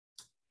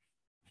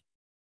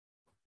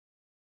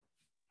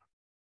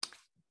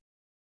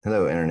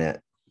Hello,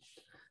 Internet.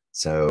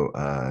 So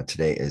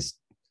today is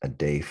a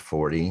day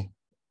 40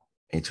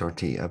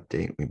 HRT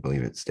update. We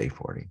believe it's day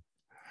 40.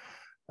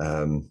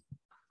 Um,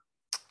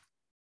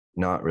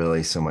 Not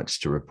really so much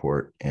to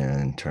report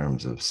in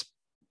terms of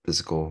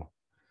physical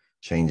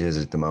changes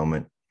at the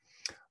moment,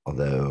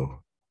 although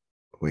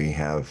we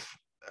have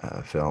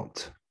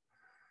felt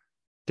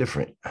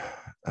different.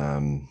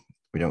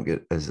 We don't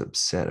get as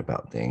upset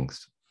about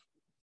things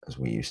as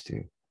we used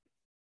to.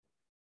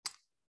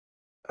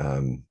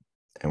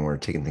 And we're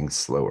taking things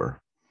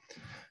slower.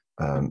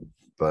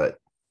 But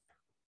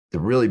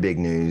the really big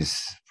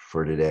news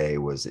for today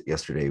was that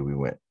yesterday we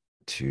went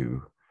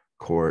to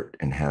court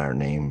and had our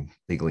name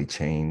legally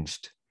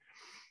changed.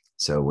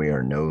 So we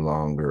are no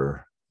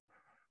longer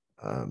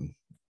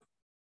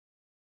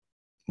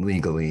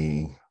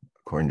legally,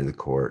 according to the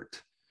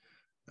court,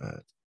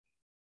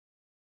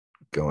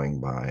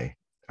 going by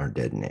our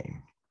dead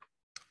name.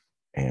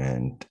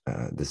 And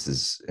this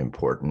is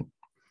important.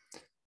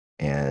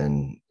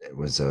 And it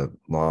was a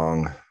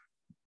long,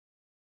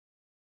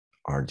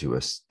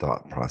 arduous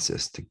thought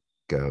process to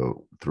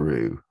go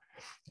through.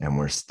 And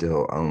we're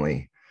still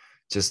only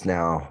just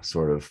now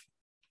sort of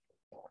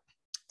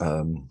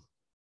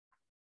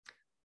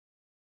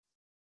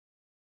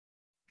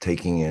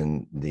taking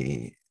in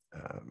the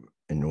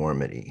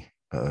enormity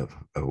of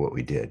what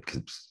we did.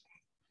 Because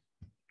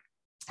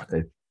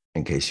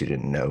in case you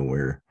didn't know,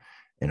 we're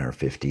in our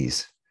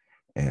 50s,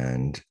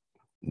 and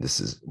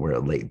we're a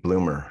late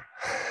bloomer,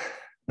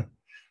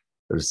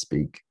 so to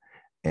speak.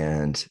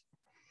 And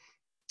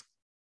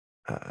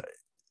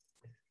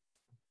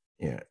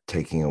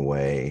taking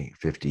away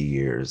 50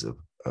 years of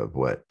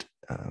what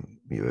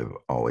you have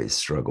always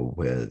struggled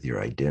with,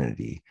 your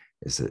identity,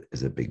 is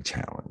a big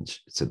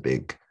challenge. It's a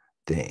big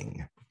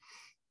thing.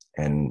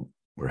 And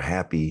we're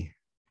happy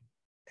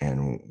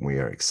and we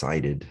are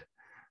excited.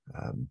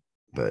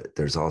 But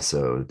there's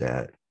also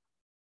that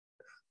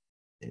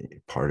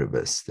part of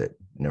us that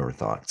never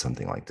thought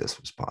something like this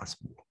was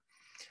possible.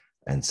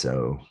 And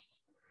so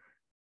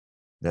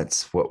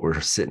that's what we're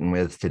sitting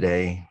with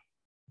today.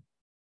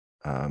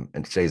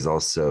 And today's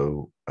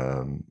also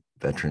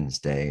Veterans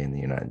Day in the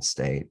United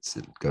States.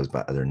 It goes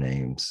by other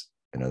names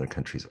in other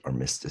countries,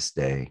 Armistice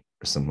Day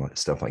or some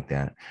stuff like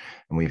that.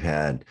 And we've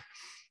had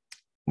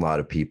a lot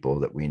of people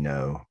that we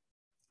know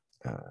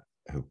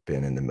who've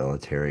been in the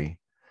military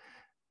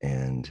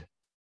and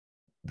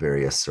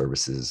various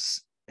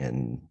services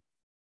in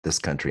this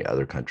country,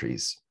 other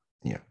countries.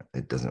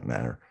 It doesn't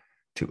matter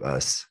to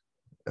us.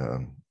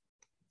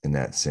 In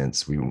that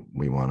sense, we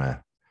want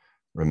to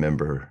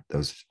remember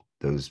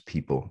those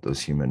people,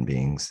 those human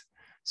beings.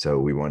 So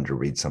we wanted to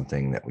read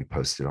something that we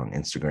posted on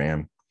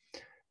Instagram,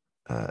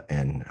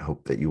 and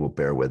hope that you will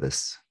bear with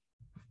us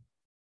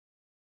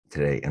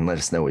today and let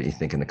us know what you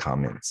think in the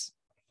comments.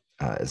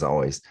 As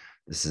always,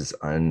 this is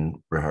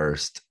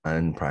unrehearsed,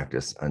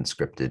 unpracticed,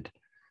 unscripted,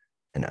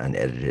 and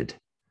unedited.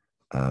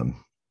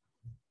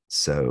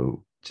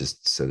 So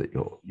just so that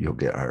you'll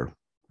get our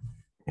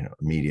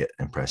immediate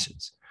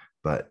impressions.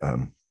 But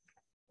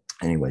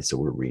anyway, so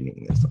we're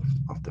reading this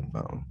off the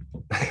phone.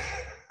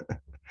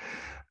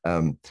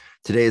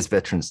 Today is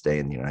Veterans Day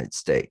in the United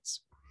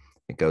States.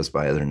 It goes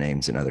by other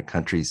names in other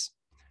countries,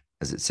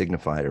 as it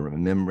signified a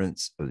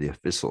remembrance of the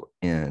official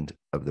end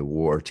of the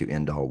war to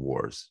end all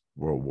wars,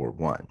 World War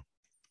I.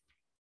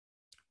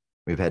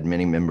 We've had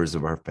many members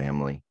of our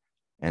family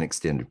and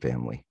extended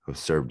family who have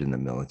served in the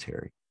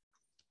military.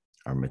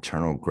 Our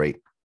maternal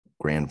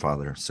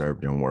great-grandfather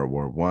served in World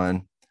War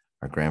I.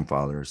 Our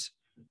grandfathers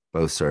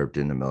both served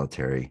in the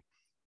military.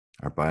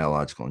 Our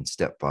biological and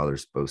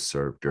stepfathers both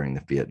served during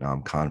the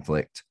Vietnam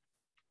conflict,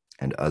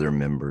 and other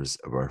members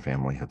of our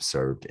family have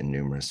served in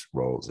numerous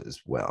roles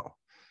as well.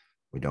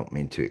 We don't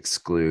mean to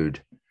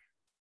exclude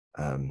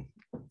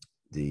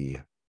the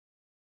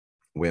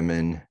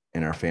women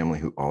in our family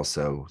who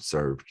also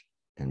served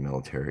in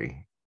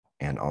military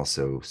and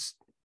also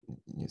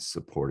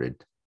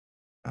supported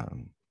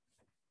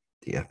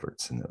the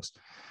efforts in those.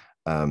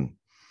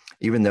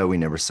 Even though we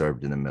never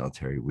served in the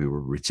military, we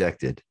were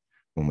rejected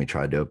when we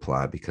tried to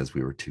apply because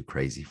we were too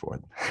crazy for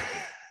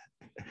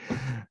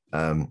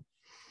them.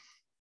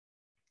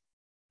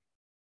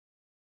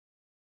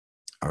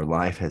 Our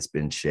life has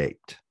been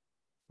shaped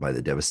by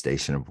the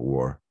devastation of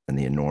war and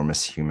the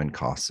enormous human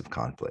costs of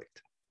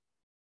conflict.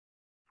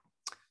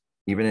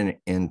 Even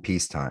in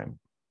peacetime,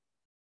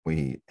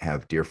 we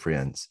have dear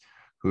friends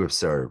who have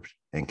served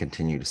and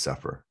continue to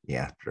suffer the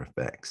after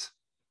effects.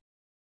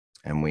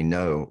 And we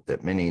know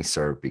that many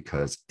serve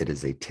because it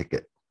is a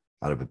ticket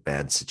out of a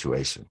bad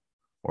situation,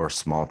 or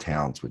small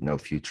towns with no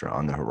future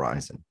on the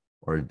horizon,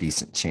 or a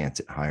decent chance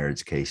at higher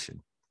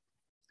education.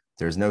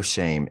 There's no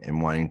shame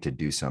in wanting to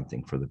do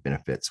something for the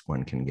benefits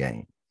one can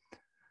gain.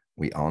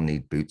 We all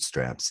need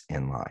bootstraps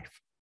in life.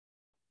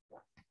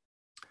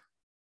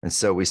 And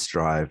so we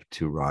strive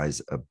to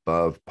rise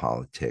above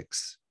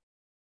politics,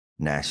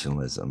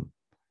 nationalism,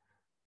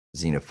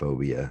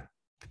 xenophobia,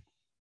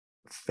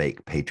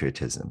 fake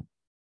patriotism,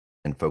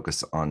 and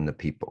focus on the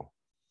people.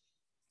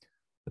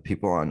 The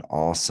people on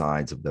all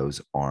sides of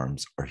those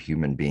arms are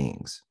human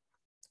beings,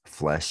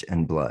 flesh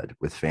and blood,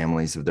 with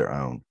families of their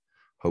own,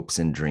 hopes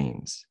and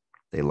dreams.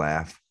 They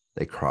laugh,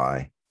 they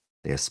cry,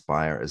 they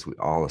aspire as we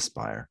all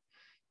aspire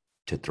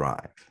to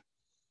thrive.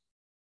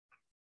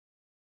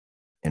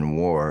 In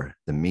war,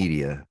 the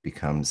media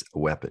becomes a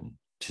weapon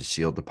to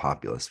shield the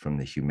populace from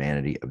the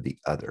humanity of the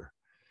other,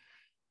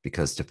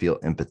 because to feel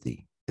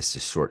empathy is to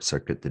short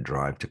circuit the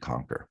drive to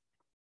conquer.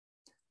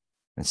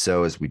 And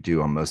so, as we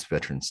do on most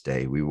Veterans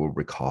Day, we will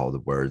recall the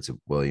words of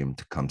William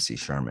Tecumseh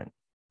Sherman.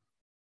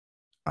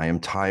 I am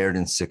tired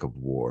and sick of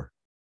war.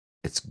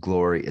 Its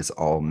glory is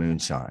all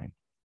moonshine.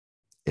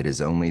 It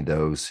is only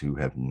those who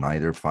have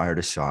neither fired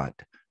a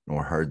shot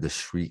nor heard the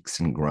shrieks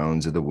and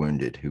groans of the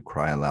wounded who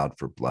cry aloud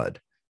for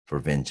blood, for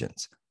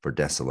vengeance, for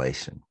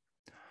desolation.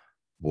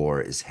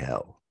 War is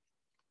hell.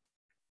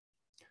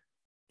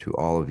 To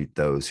all of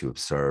those who have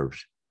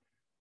served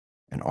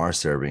and are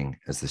serving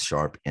as the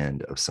sharp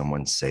end of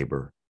someone's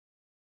saber,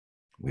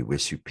 we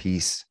wish you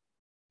peace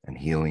and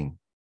healing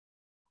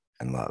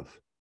and love.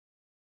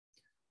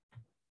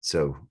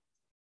 So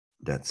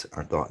that's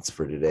our thoughts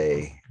for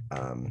today.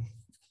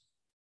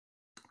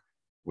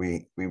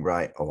 We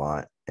write a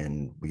lot,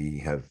 and we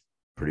have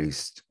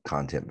produced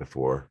content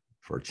before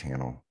for a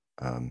channel.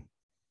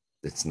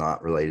 It's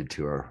not related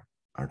to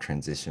our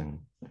transition,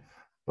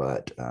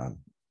 but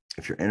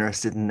if you're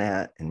interested in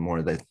that and more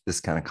of this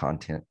kind of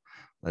content,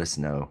 let us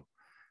know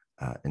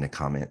in the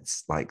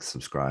comments. Like,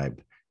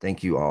 subscribe.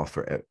 Thank you all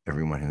for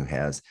everyone who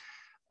has.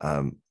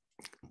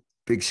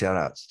 Big shout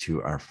outs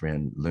to our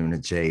friend Luna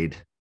Jade,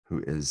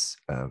 who is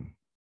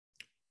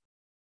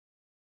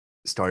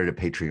started a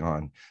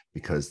Patreon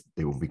because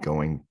they will be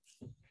going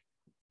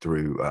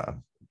through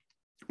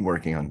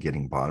working on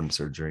getting bottom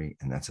surgery,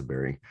 and that's a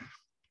very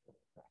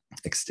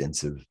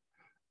extensive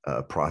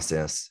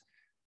process.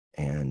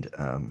 And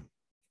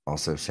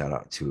also shout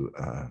out to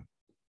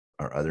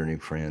our other new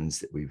friends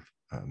that we've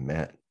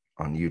met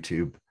on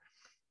YouTube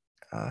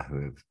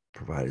who have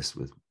provided us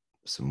with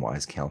some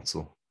wise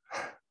counsel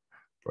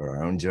for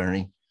our own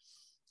journey.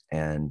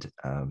 And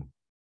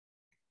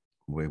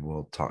we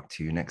will talk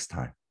to you next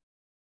time.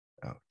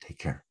 Take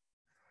care.